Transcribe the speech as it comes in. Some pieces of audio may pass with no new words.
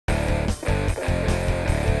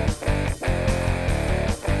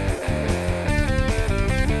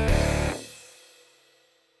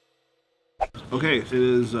Okay, it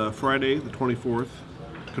is Friday the 24th.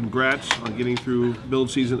 Congrats on getting through build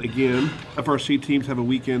season again. FRC teams have a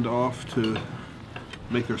weekend off to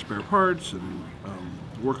make their spare parts and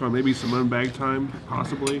work on maybe some unbag time,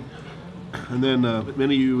 possibly. And then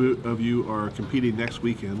many of you are competing next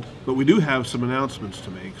weekend. But we do have some announcements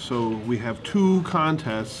to make. So we have 2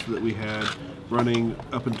 contests that we had running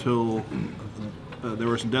up until there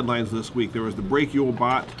were some deadlines this week. There was the Break Your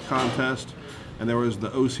Bot contest, and there was the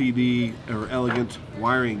OCD, or Elegant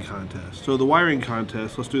Wiring Contest. So the wiring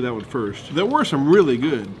contest, let's do that one first. There were some really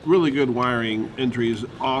good wiring entries.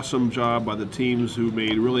 Awesome job by the teams who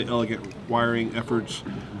made really elegant wiring efforts.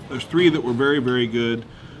 There's 3 that were very good.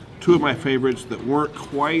 2 of my favorites that weren't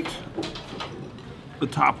quite the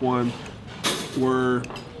top one were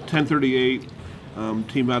 1038,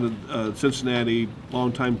 team out of Cincinnati,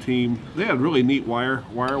 longtime team. They had really neat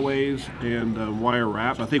wireways and wire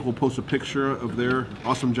wrap. I think we'll post a picture of their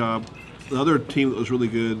awesome job. The other team that was really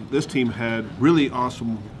good, this team had really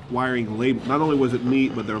awesome wiring label. Not only was it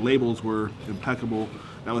neat, but their labels were impeccable.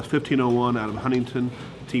 That was 1501 out of Huntington.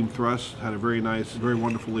 Team Thrust had a very nice, very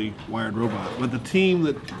wonderfully wired robot. But the team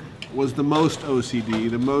that was the most OCD,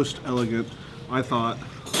 the most elegant, I thought,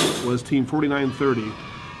 was Team 4930.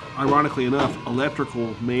 Ironically enough,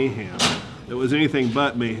 Electrical Mayhem. It was anything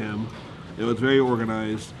but mayhem. It was very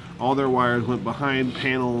organized. All their wires went behind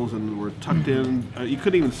panels and were tucked in. You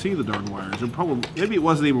couldn't even see the darn wires. Maybe it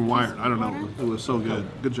wasn't even wired. I don't know. It was so good.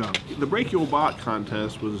 Good job. The Break Your Bot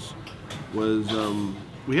contest was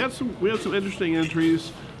we had some interesting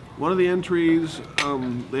entries. One of the entries,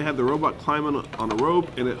 they had the robot climbing on a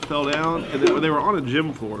rope and it fell down, and they were on a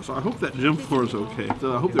gym floor. So I hope that gym floor is okay.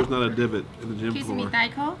 So I hope there's not a divot in the gym floor.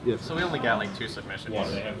 Yes. So we only got like 2 submissions.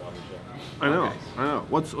 I know.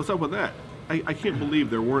 What's up with that? I can't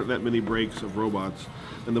believe there weren't that many breaks of robots.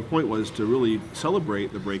 And the point was to really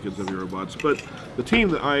celebrate the break-ins of your robots. But the team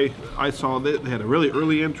that I saw, they had a really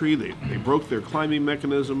early entry. They broke their climbing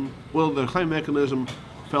mechanism. Well, the climbing mechanism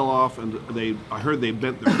fell off, and I heard they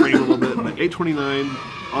bent their frame a little bit. But 829,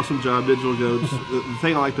 awesome job, Digital Goats. The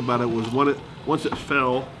thing I liked about it was once it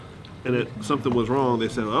fell and something was wrong, they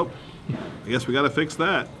said, oh, I guess we got to fix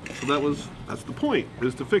that. So that's the point,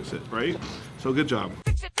 is to fix it, right? So good job.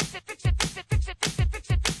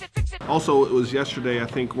 Also, it was yesterday, I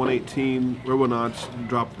think 118 Robonauts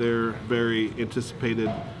dropped their very anticipated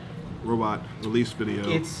robot release video.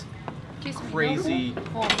 It's crazy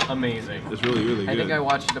amazing. It's really good. I think I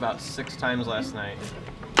watched it about 6 times last night.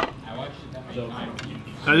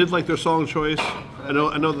 I did like their song choice. I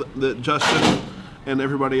know that Justin and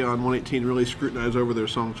everybody on 118 really scrutinize over their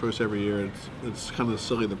song choice every year. It's kind of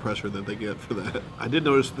silly, the pressure that they get for that. I did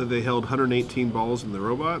notice that they held 118 balls in the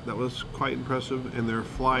robot. That was quite impressive. And their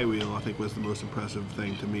flywheel, I think, was the most impressive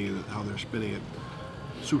thing to me, how they're spinning it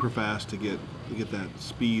super fast to get that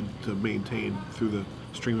speed to maintain through the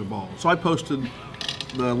stream of balls. So I posted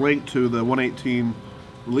the link to the 118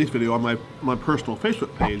 release video on my personal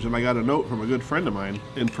Facebook page, and I got a note from a good friend of mine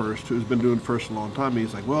in FIRST who's been doing FIRST a long time.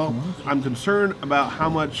 He's like, well, I'm concerned about how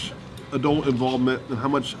much adult involvement and how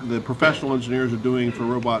much the professional engineers are doing for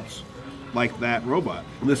robots like that robot.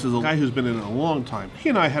 And this is a guy who's been in it a long time. He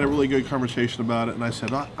and I had a really good conversation about it, and I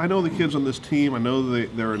said, I know the kids on this team, I know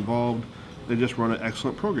they're involved. They just run an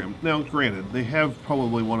excellent program. Now, granted, they have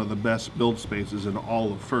probably one of the best build spaces in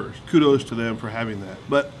all of FIRST. Kudos to them for having that.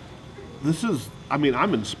 But this is, I'm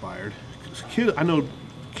inspired. I know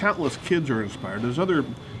countless kids are inspired. There's other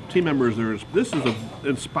team members that are. This is an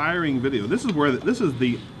inspiring video. This is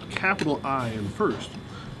the capital I in FIRST.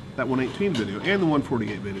 That 118 video, and the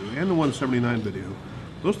 148 video, and the 179 video.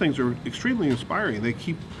 Those things are extremely inspiring. They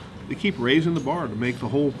keep raising the bar to make the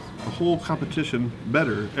whole competition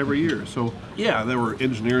better every year. So yeah, there were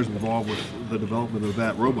engineers involved with the development of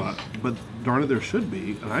that robot, but darn it, there should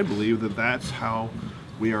be. And I believe that that's how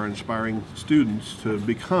we are inspiring students to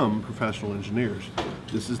become professional engineers.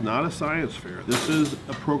 This is not a science fair. This is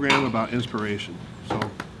a program about inspiration. So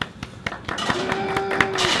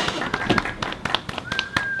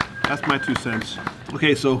that's my 2 cents.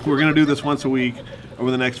 Okay, so we're gonna do this once a week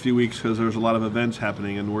over the next few weeks because there's a lot of events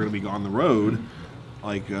happening, and we're gonna be on the road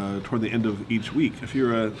like toward the end of each week. If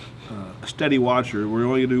you're a steady watcher, we're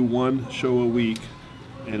only gonna do 1 show a week,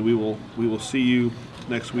 and we will see you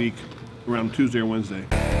next week around Tuesday or Wednesday.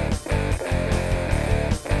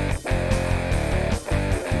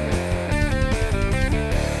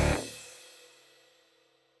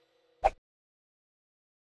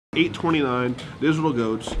 $8.29 Digital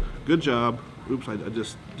Goats. Good job. Oops, I did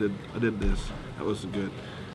this. That wasn't good.